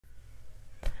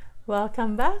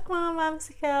Welcome back mga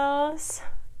Momsicles!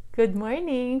 Good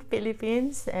morning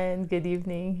Philippines and good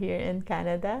evening here in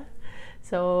Canada.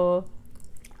 So,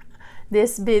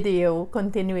 this video,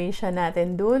 continuation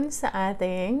natin dun sa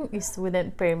ating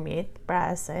student permit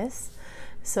process.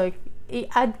 So,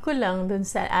 i-add ko lang dun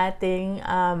sa ating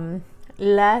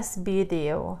last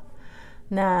video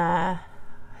na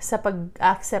sa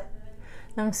pag-accept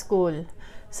ng school.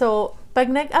 So, pag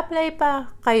nag-apply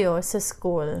pa kayo sa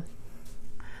school,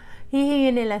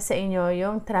 hihingi nila sa inyo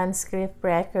yung transcript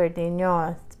record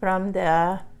ninyo from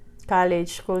the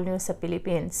college school nyo sa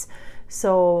Philippines.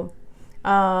 So,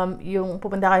 yung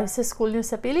pupunta kayo sa school nyo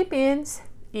sa Philippines,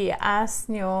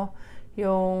 i-ask nyo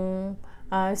yung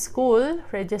school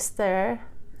register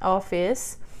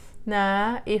office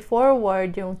na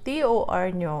i-forward yung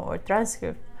TOR nyo or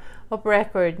transcript of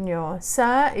record nyo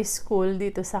sa school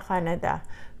dito sa Canada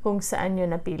kung saan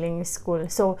nyo napiling school.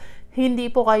 So,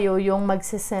 hindi po kayo yung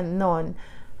magsisend nun,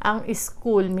 ang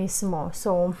school mismo.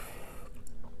 So,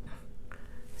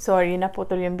 sorry,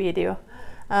 naputol yung video.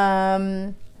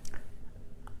 Ang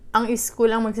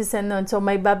school ang magsisend nun. So,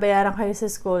 may babayaran kayo sa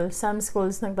school. Some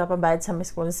schools nagpapabayad, some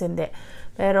schools hindi.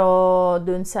 Pero,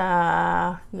 dun sa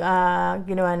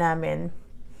ginawa namin,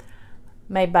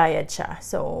 may bayad siya.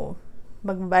 So,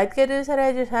 magbabayad kayo dun sa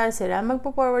registrar, sila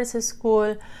magpo-forward sa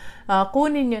school,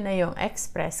 kunin nyo na yung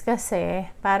express kasi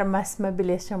para mas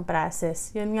mabilis yung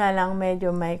process. Yun nga lang,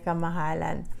 medyo may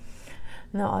kamahalan.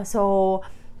 No? So,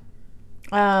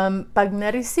 pag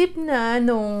na-receive na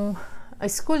nung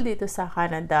school dito sa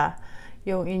Canada,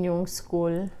 yung inyong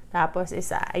school, tapos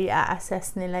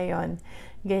i-assess nila yon,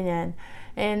 ganyan.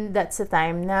 And that's the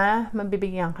time na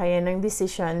mabibigyan kayo ng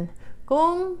decision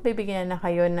kung bibigyan na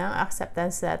kayo ng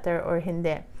acceptance letter or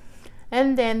hindi.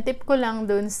 And then, tip ko lang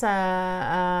dun sa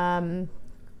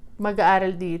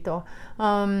mag-aaral dito.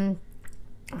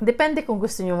 Depende kung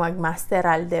gusto nyo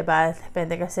mag-masteral, diba?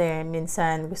 Depende kasi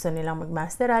minsan gusto nilang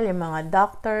mag-masteral, yung mga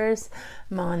doctors,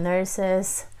 mga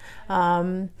nurses.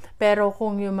 Pero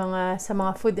kung yung mga sa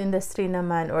mga food industry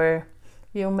naman or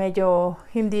yung medyo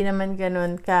hindi naman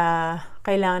ganun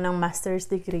kailangan ng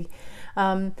master's degree,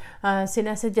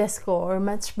 sinasuggest ko or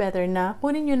much better na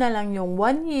kunin nyo na lang yung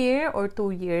 1 year or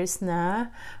 2 years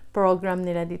na program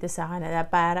nila dito sa Canada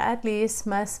para at least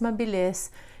mas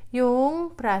mabilis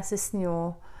yung process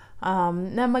nyo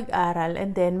na mag-aral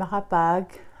and then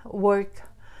makapag-work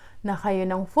na kayo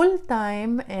ng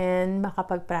full-time and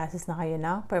makapag-process na kayo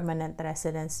ng permanent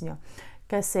residence nyo.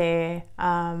 Kasi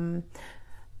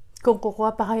kung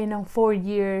kukuha pa kayo ng 4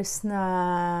 years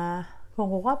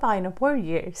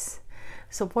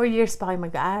so 4 years pa kayo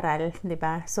mag-aaral, di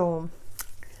ba? So,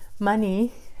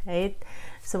 money, right?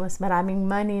 So, mas maraming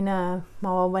money na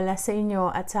mawawala sa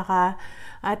inyo at saka,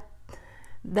 at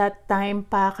that time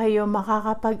pa kayo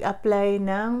makakapag-apply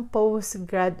ng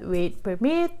postgraduate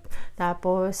permit,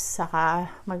 tapos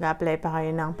saka mag-apply pa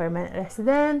kayo ng permanent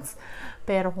residence.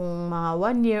 Pero kung mga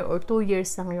 1 year or 2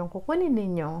 years lang yung kukunin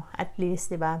ninyo, at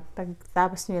least, di ba?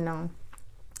 Pagtapos nyo ng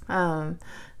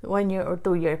 1 year or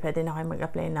 2 year, pwede na kayo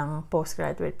mag-apply ng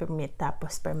postgraduate permit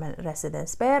tapos permanent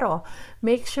residence. Pero,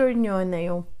 make sure nyo na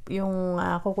yung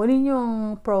kukunin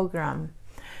yung program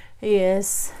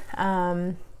is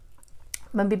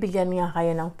mabibigyan nga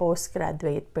kayo ng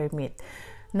postgraduate permit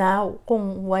na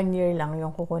kung 1 year lang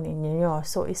yung kukunin nyo.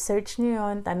 So, i-search nyo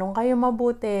yun, tanong kayo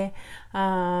mabuti.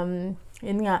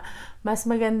 Yun nga, mas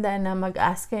maganda na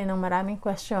mag-ask kayo ng maraming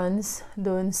questions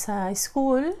dun sa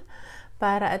school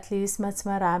para at least mas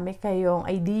marami kayong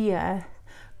idea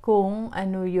kung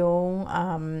ano yung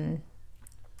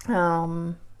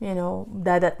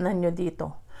dadatnan nyo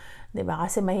dito. 'Di ba?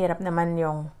 Kasi mahirap naman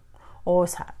yung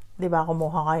 'di ba,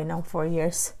 kumuha kayo ng 4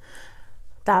 years.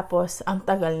 Tapos ang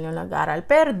tagal nyo nag-aral.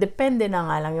 Pero depende na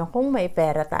nga lang yung kung may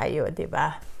pera tayo, 'di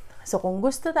ba? So kung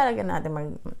gusto talaga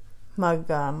natin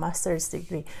master's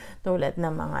degree tulad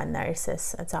ng mga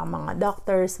nurses at saka mga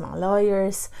doctors, mga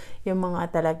lawyers, yung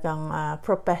mga talagang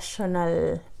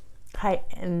professional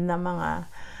high-end na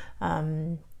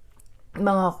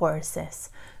mga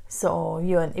courses. So,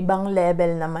 yun, ibang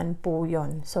level naman po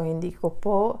yun. So, hindi ko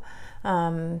po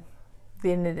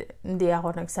hindi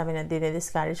ako nagsabi na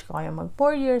dinidiscourage ko kayo mag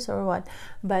 4 years or what,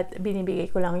 but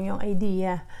binibigay ko lang yung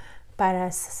idea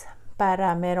para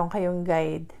meron kayong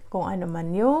guide kung ano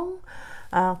man yung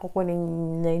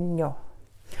kukunin ninyo.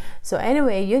 So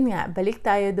anyway, yun nga, balik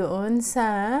tayo doon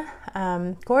sa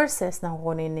courses na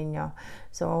kukunin ninyo.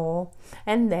 So,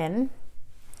 and then,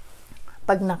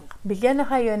 pag bigyan na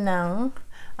kayo ng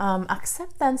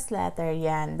acceptance letter,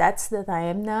 yan, that's the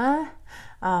time na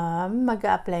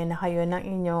mag-a-apply na kayo ng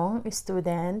inyong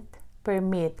student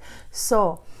permit.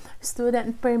 So,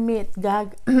 student permit,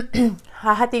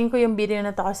 hahatiin ko yung video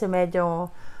na to kasi medyo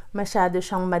masyado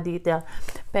siyang ma-detail.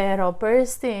 Pero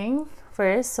first,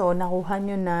 so nakuha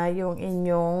nyo na yung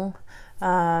inyong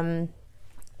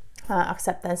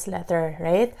acceptance letter,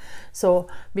 right? So,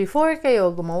 before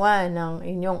kayo gumawa ng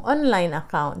inyong online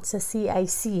account sa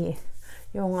CIC,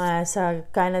 yung sa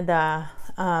Canada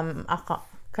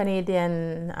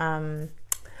Canadian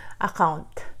account,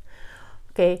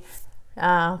 okay,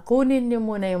 kunin nyo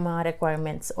muna yung mga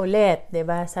requirements ulit,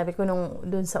 diba? Sabi ko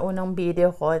dun sa unang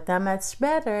video ko, na much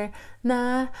better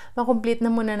na makomplete na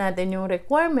muna natin yung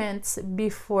requirements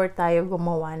before tayo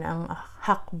gumawa ng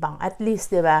hakbang. At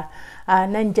least, diba,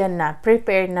 nandyan na,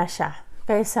 prepare na siya.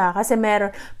 Kasi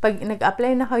pag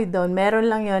nag-apply na kayo doon, meron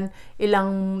lang yon ilang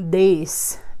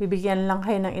days. Bibigyan lang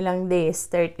kayo ng ilang days,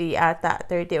 30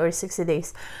 or 60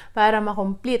 days, para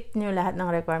makomplete nyo lahat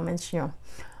ng requirements nyo.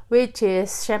 Which is,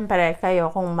 syempre,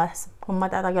 kayo, kung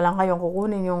matatagalan kayong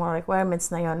kukunin yung requirements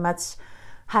na yon, much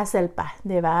hassle pa,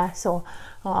 di ba? So,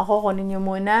 kung ako, kunin nyo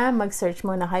muna, mag-search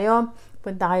muna kayo,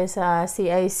 punta kayo sa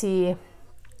CIC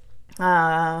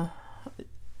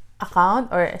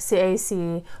account or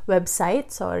CIC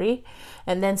website,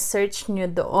 and then search nyo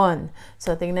doon.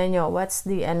 So, tingnan nyo, what's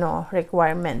the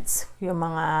requirements, yung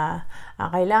mga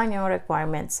kailangan yung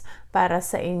requirements para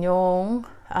sa inyong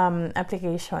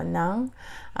application ng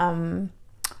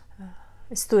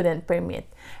student permit.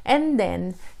 And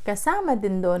then, kasama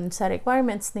din doon sa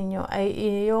requirements ninyo ay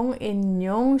yung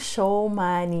inyong show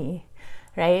money,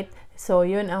 right? So,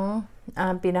 yun ang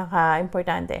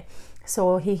pinaka-importante.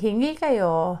 So, hihingi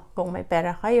kayo kung may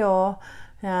pera kayo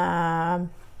na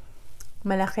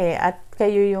malaki at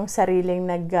kayo yung sariling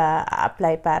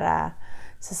nag-apply para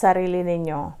sa sarili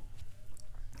ninyo.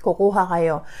 Kukuha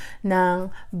kayo ng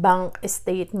bank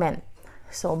statement.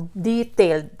 So,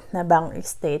 detailed na bank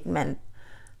statement.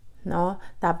 No?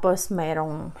 Tapos,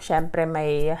 syempre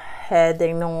may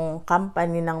heading ng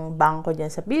company ng bangko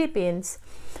dyan sa Philippines.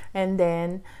 And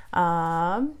then,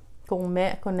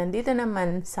 kung nandito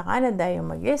naman sa Canada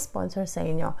yung mag-sponsor sa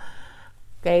inyo,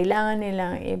 kailangan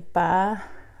nilang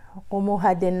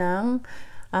kumuha din ng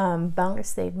bank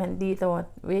statement dito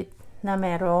na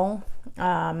merong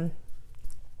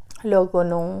logo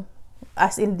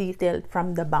as in detailed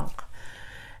from the bank.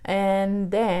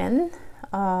 And then,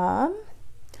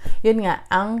 yun nga,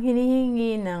 ang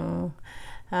hinihingi ng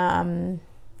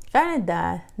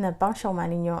Canada na pang show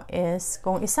money nyo is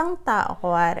kung isang tao,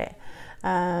 kuwari,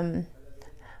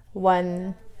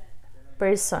 one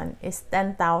person is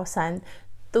 10,000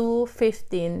 to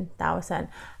 15,000.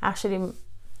 Actually,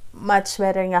 much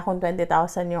better nga kung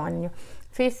 20,000 yung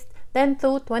 10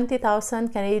 to 20,000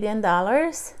 Canadian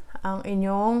dollars ang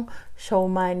inyong show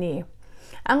money.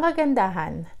 Ang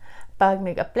kagandahan, pag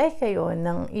nag-apply kayo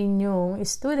ng inyong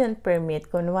student permit,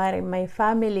 kunwari may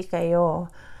family kayo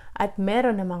at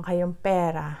meron naman kayong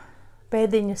pera,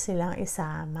 pwede nyo silang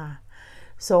isama.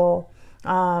 So,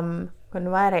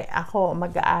 kunwari,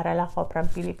 mag-aaral ako from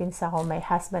Philippines ako, my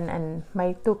husband and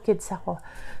my 2 kids ako.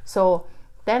 So,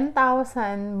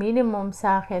 10,000 minimum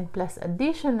sa akin plus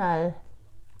additional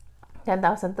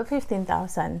 10,000 to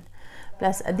 15,000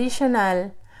 plus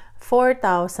additional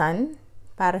 4,000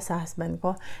 para sa husband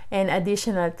ko and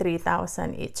additional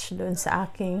 3,000 each dun sa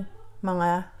aking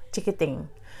mga chikiting.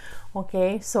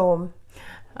 Okay? So,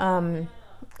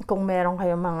 kung meron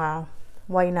kayong mga,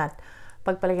 why not?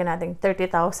 Pagpalagyan natin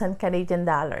 30,000 Canadian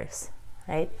dollars.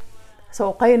 Right?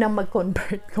 So, kayo nang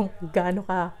mag-convert kung gaano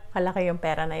kalaki yung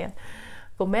pera na yun.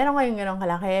 Kung meron kayong ganong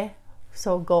kalaki,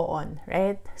 so go on.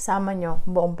 Right? Sama nyo,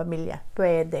 buong pamilya.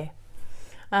 Pwede.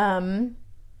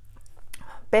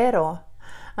 Pero,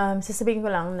 sasabihin ko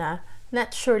lang na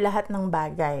not sure lahat ng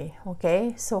bagay.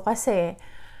 Okay? So, kasi,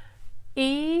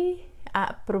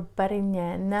 i-approve pa rin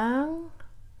niya ng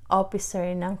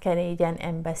officer ng Canadian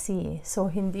Embassy.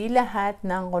 So, hindi lahat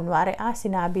ng, kunwari,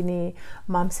 sinabi ni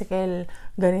Ma'am Sikel,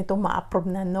 ganito ma-approve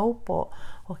na, no po.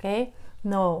 Okay?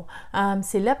 No.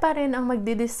 Sila pa rin ang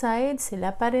magde-decide,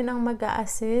 sila pa rin ang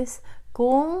mag-a-assist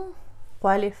kung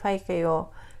qualify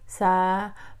kayo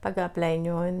sa pag-apply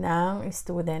nyo ng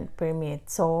student permit.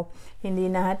 So,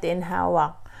 hindi natin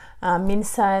hawak.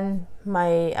 Minsan,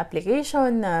 may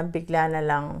application na bigla na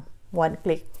lang one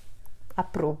click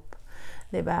approve.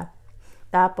 'Di ba?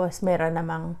 Tapos, meron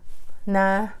namang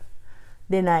na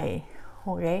deny.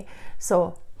 Okay?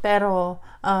 So, pero,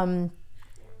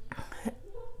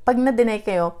 pag na-deny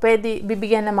kayo,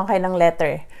 bibigyan naman kayo ng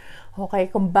letter.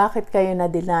 Okay? Kung bakit kayo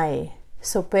na-deny.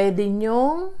 So, pwede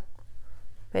nyo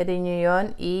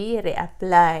yon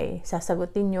i-reapply.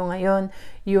 Sasagutin nyo ngayon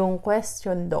yung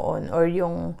question doon or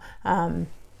yung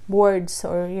words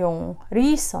or yung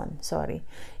reason,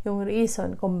 yung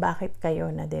reason kung bakit kayo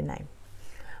na-deny.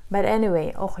 But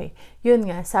anyway, okay.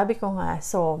 Yun nga, sabi ko nga,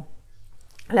 so,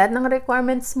 lahat ng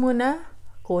requirements muna,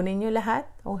 kunin nyo lahat,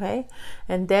 okay?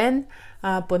 And then,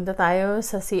 punta tayo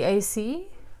sa CIC,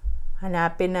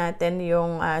 hanapin natin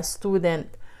yung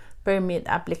student permit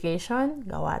application,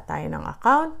 gawa tayo ng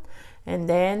account,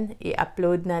 and then,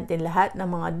 i-upload natin lahat ng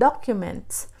mga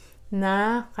documents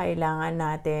na kailangan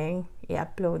nating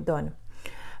i-upload doon.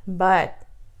 But,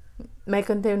 may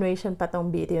continuation pa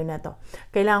tong video na to.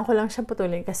 Kailangan ko lang siyang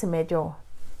putulin kasi medyo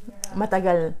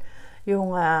matagal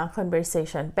yung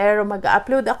conversation. Pero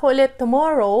mag-upload ako ulit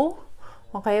tomorrow,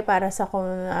 okay, para sa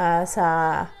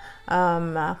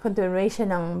continuation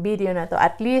ng video na to.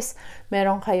 At least,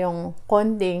 meron kayong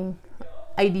konting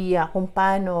idea kung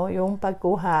paano yung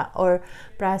pagkuha or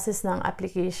process ng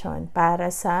application para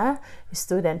sa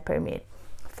student permit.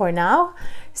 For now,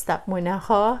 stop muna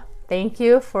ako. Thank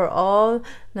you for all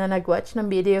na nag-watch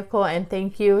ng video ko, and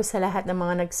thank you sa lahat ng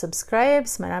mga nag-subscribe.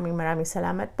 Maraming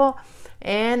salamat po.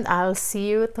 And I'll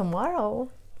see you tomorrow.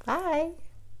 Bye!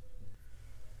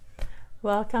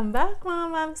 Welcome back,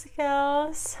 mga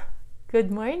Momsicles! Good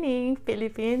morning,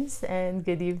 Philippines, and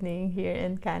good evening here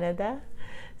in Canada.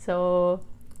 So,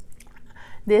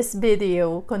 this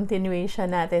video,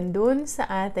 continuation natin dun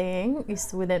sa ating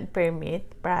student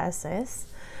permit process.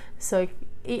 So,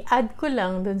 i-add ko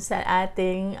lang dun sa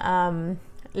ating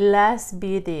last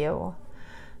video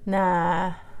na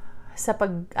sa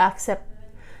pag-accept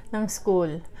ng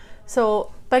school.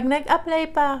 So, pag nag-apply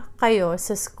pa kayo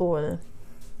sa school,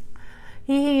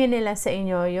 hihingi nila sa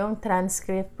inyo yung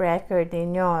transcript record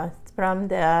ninyo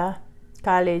from the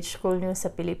college school nyo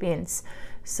sa Philippines.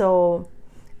 So,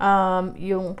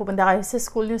 yung pupunta kayo sa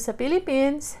school nyo sa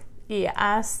Philippines,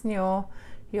 i-ask nyo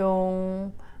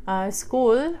yung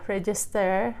school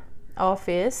register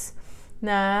office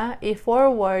na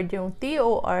i-forward yung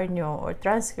TOR nyo or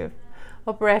transcript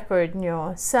of record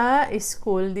nyo sa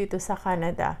school dito sa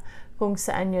Canada kung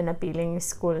saan nyo napiling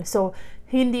school. So,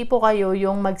 hindi po kayo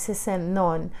yung magsisend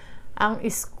nun, ang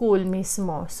school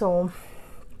mismo. So,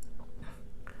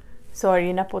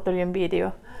 sorry, naputol yung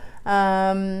video.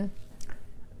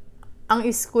 Ang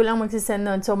school ang magsisend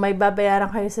nun. So, may babayaran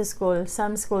kayo sa school.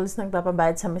 Some schools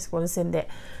nagpapabayad, some schools hindi.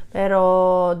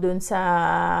 Pero, dun sa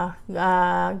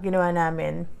ginawa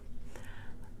namin,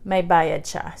 may bayad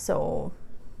siya. So,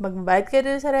 magbabayad kayo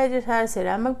dun sa register,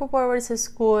 sila magpo-forward sa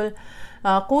school,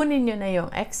 kunin nyo na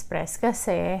yung express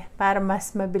kasi para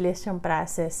mas mabilis yung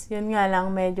process. Yun nga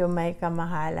lang, medyo may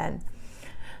kamahalan.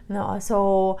 No?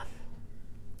 So,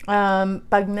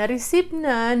 pag na-receive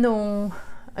na nung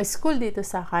school dito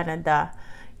sa Canada,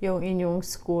 yung inyong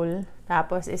school,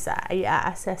 tapos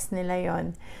i-assess nila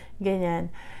yon,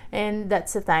 ganyan. And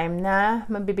that's the time na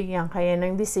mabibigyan kayo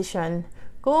ng decision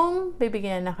kung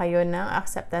bibigyan na kayo ng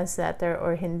acceptance letter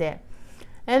or hindi.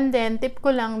 And then, tip ko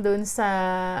lang dun sa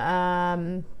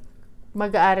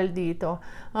mag-aaral dito.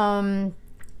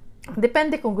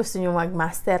 Depende kung gusto nyo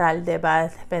mag-masteral, diba?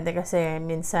 Depende kasi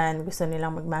minsan gusto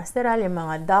nilang mag-masteral, yung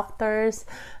mga doctors,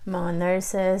 mga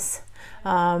nurses.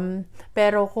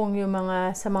 Pero kung yung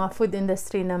mga sa mga food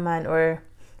industry naman or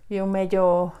yung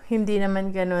medyo hindi naman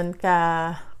ganun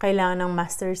kailangan ng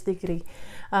master's degree,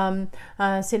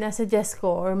 sinasuggest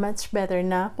ko or much better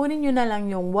na kunin nyo na lang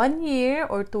yung 1 year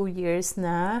or 2 years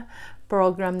na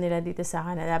program nila dito sa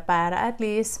Canada para at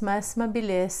least mas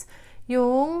mabilis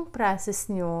yung process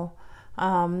nyo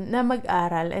na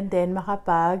mag-aral and then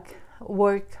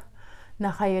makapag-work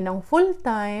na kayo ng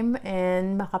full-time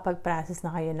and makapag-process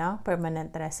na kayo ng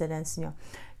permanent residence nyo.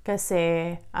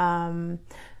 Kasi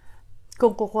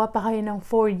kung kukuha pa kayo ng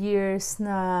 4 years,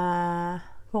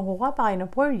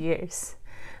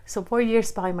 so 4 years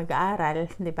pa kayo mag-aaral,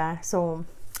 di ba? So,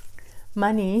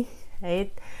 money, right?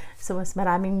 So, mas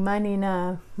maraming money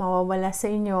na mawawala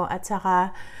sa inyo at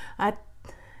saka at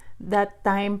that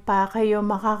time pa kayo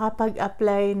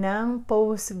makakapag-apply ng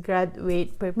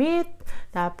postgraduate permit,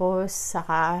 tapos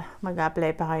saka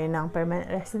mag-apply pa kayo ng permanent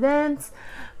residence.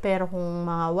 Pero kung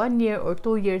mga 1 year or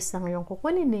 2 years lang yung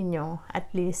kukunin ninyo,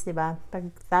 at least, di ba,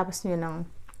 pagtapos nyo ng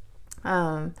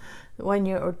 1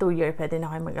 year or 2 year, pwede na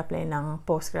kayo mag-apply ng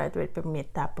postgraduate permit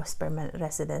tapos permanent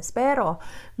residence. Pero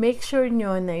make sure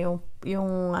nyo na yung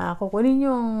kukunin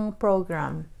yung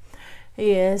program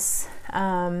is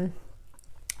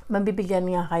mabibigyan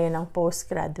nga kayo ng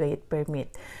postgraduate permit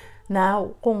na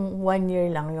kung 1 year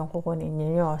lang yung kukunin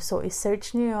niyo. So,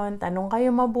 i-search niyo yun, tanong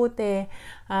kayo mabuti.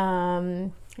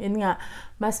 Yun nga,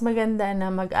 mas maganda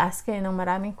na mag-ask kayo ng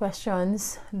maraming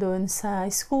questions doon sa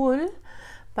school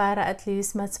para at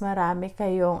least mas marami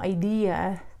kayong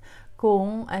idea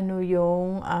kung ano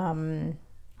yung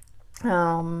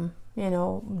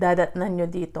dadatnan nyo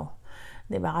dito.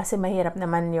 'Di ba? Kasi mahirap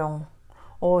naman yung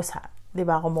 'di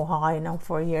ba, kumuha kayo ng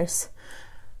 4 years.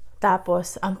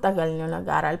 Tapos ang tagal nyo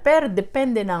nag-aral. Pero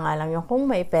depende na nga lang yung kung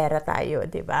may pera tayo,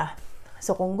 'di ba?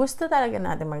 So kung gusto talaga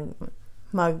natin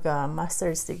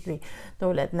master's degree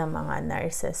tulad ng mga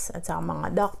nurses at saka mga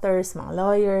doctors, mga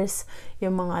lawyers,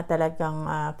 yung mga talagang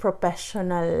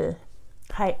professional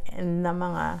high-end na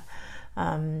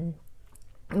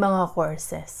mga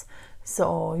courses.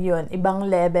 So, yun. Ibang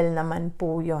level naman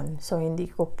po yun. So, hindi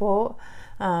ko po,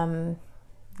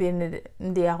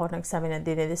 hindi ako nagsabi na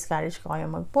dinidiscourage ko kayo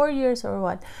mag 4 years or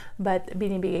what. But,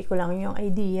 binibigay ko lang yung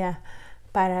idea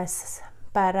para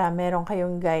meron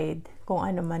kayong guide kung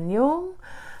ano man yung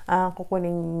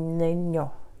kukunin ninyo.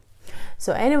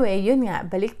 So, anyway, yun nga.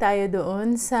 Balik tayo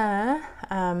doon sa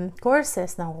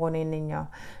courses na kukunin ninyo.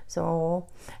 So,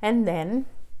 and then,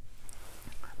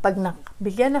 pag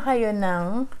bigyan na kayo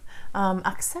ng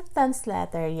acceptance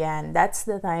letter, yan. That's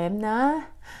the time na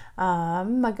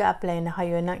mag-a-apply na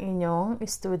kayo ng inyong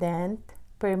student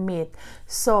permit.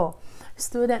 So,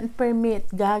 student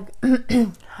permit,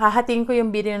 hahatiin ko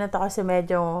yung video na to kasi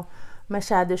medyo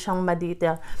masyado siyang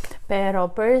ma-detail.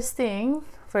 Pero first,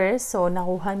 so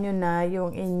nakuha nyo na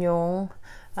yung inyong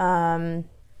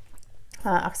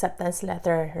acceptance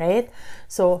letter, right?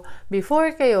 So,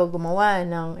 before kayo gumawa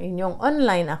ng inyong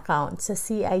online account sa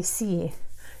CIC,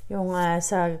 yung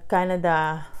sa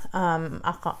Canada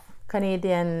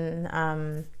Canadian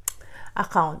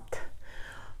account,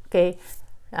 okay,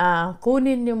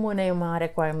 kunin nyo muna yung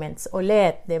mga requirements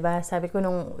ulit, 'di ba? Sabi ko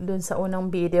dun sa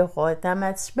unang video ko,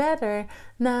 much better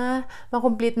na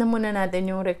makomplete na muna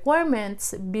natin yung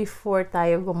requirements before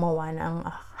tayo gumawa ng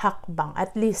hakbang.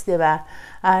 At least, 'di ba?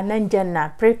 Nandyan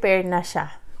na, prepare na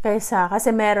siya.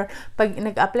 Kasi pag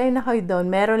nag-apply na kayo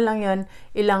doon, meron lang yon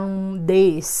ilang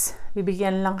days.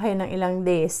 Bibigyan lang kayo ng ilang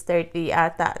days, 30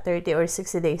 or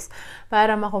 60 days,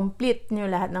 para makomplete nyo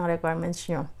lahat ng requirements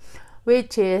nyo.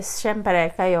 Which is, syempre,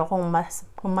 kayo, kung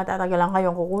matatagalan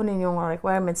kayong kukunin yung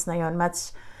requirements na yon, much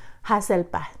hassle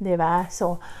pa, di ba?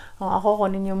 So, kung ako,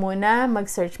 kunin nyo muna,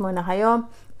 mag-search muna kayo,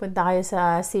 punta kayo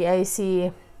sa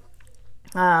CIC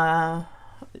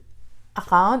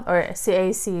account or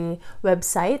CIC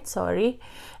website,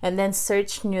 and then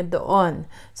search nyo doon.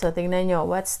 So, tingnan nyo,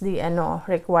 what's the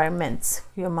requirements,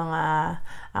 yung mga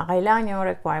kailangan yung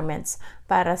requirements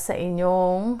para sa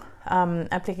inyong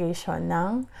application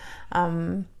ng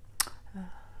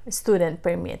student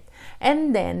permit.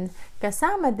 And then,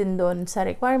 kasama din doon sa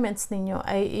requirements ninyo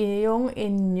ay yung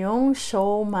inyong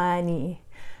show money,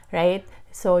 right?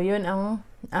 So, yun ang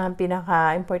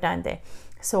pinaka-importante.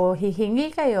 So,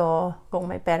 hihingi kayo kung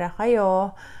may pera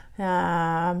kayo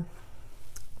na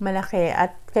malaki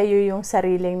at kayo yung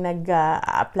sariling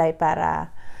nag-apply para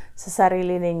sa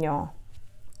sarili ninyo.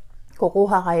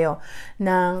 Kukuha kayo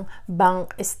ng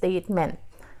bank statement.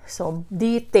 So,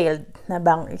 detailed na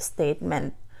bank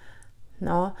statement.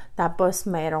 No? Tapos,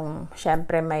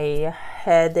 syempre may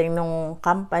heading ng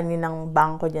company ng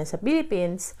bangko dyan sa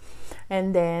Philippines.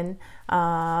 And then,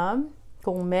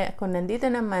 kung nandito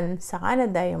naman sa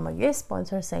Canada yung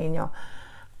mag-sponsor sa inyo,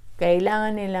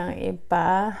 kailangan nilang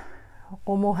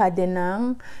kumuha din ng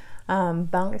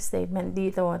bank statement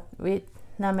dito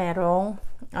na merong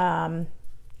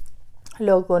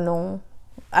logo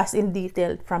as in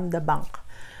detailed from the bank.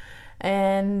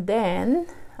 And then,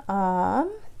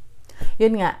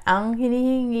 yun nga, ang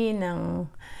hinihingi ng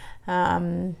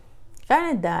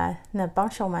Canada na pang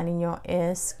show money nyo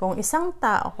is kung isang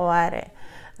tao, kuwari,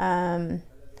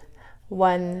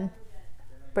 one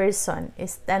person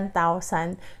is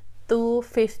 10,000 to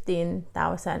 15,000.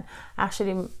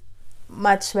 Actually,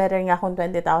 much better nga kung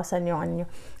 20,000 yung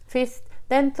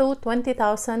 10 to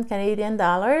 20,000 Canadian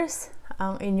dollars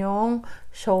ang inyong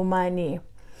show money.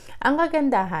 Ang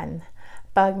kagandahan,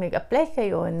 pag nag-apply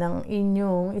kayo ng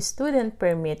inyong student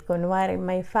permit, kunwari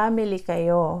may family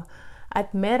kayo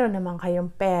at meron naman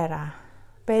kayong pera,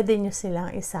 pwede nyo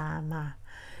silang isama.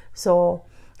 So,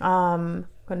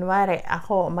 kunwari,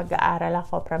 mag-aaral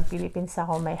ako from Philippines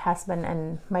ako, my husband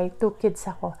and my 2 kids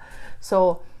ako.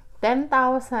 So,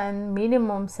 10,000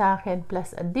 minimum sa akin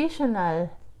plus additional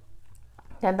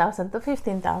 10,000 to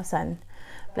 15,000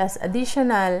 plus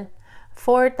additional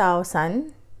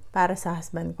 4,000 para sa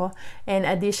husband ko and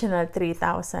additional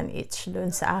 3,000 each dun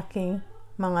sa aking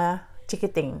mga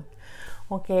chikiting.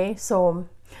 Okay? So,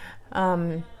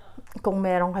 kung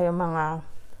meron kayong mga,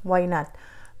 why not?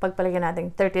 Pagpalagyan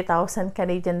natin 30,000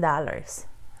 Canadian dollars.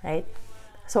 Right?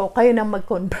 So, kayo nang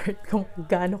mag-convert kung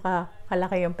gaano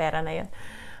kalaki yung pera na yun.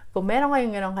 Kung meron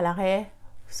kayong ganong kalaki,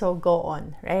 So, go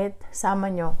on, right? Sama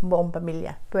nyo, buong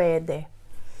pamilya. Pwede.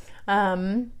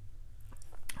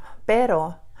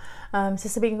 Pero,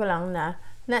 sasabihin ko lang na,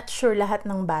 not sure lahat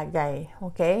ng bagay.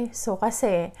 Okay? So,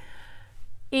 kasi,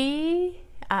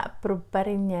 i-approve pa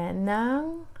rin yan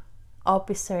ng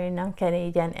officer ng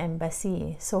Canadian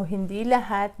Embassy. So, hindi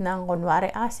lahat ng,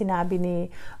 kunwari, sinabi ni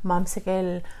Ma'am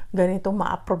Sikel, ganito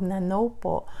ma-approve na, no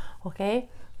po. Okay?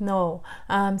 No.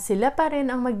 Sila pa rin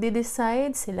ang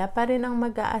magde-decide, sila pa rin ang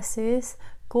mag-a-assist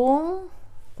kung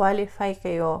qualify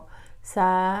kayo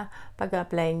sa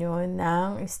pag-apply nyo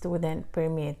ng student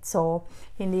permit. So,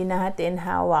 hindi natin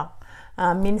hawak.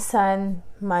 Minsan,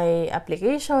 may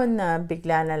application na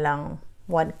bigla na lang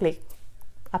one click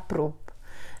approve.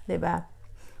 Diba?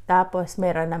 Tapos,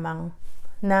 meron namang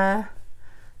na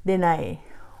deny.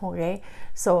 Okay?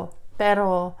 So,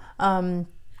 pero,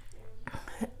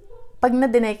 pag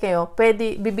na-deny kayo,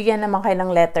 bibigyan naman kayo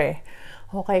ng letter.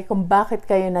 Okay? Kung bakit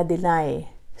kayo na-deny.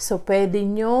 So, pwede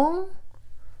nyo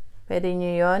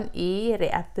yon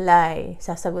i-reapply.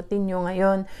 Sasagutin nyo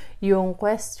ngayon yung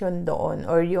question doon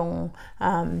or yung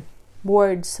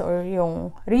words or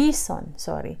yung reason,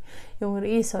 yung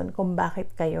reason kung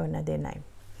bakit kayo na-deny.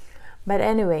 But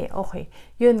anyway, okay.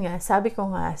 Yun nga, sabi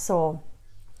ko nga, so,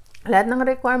 lahat ng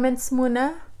requirements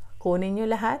muna, kunin nyo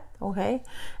lahat, okay?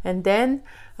 And then,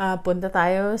 punta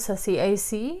tayo sa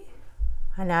CIC,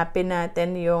 hanapin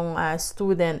natin yung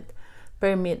student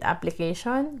permit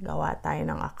application, gawa tayo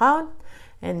ng account,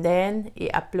 and then,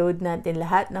 i-upload natin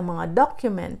lahat ng mga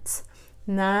documents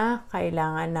na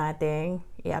kailangan nating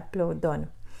i-upload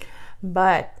doon.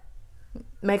 But,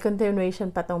 may continuation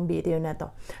pa tong video na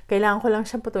to. Kailangan ko lang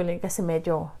siyang putulin kasi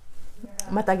medyo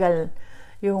matagal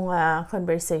yung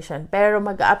conversation. Pero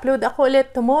mag-upload ako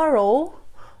ulit tomorrow,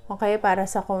 okay, para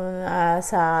sa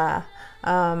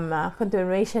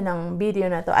continuation ng video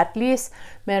na to. At least,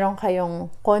 meron kayong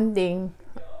konting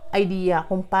idea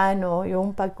kung paano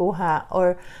yung pagkuha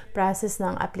or process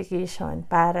ng application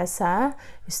para sa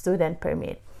student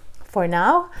permit. For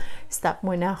now, stop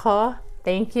muna ako.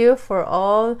 Thank you for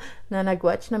all na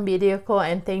nag-watch ng video ko,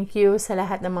 and thank you sa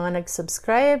lahat ng mga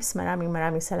nag-subscribes. Maraming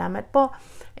salamat po.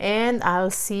 And I'll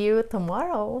see you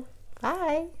tomorrow.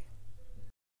 Bye!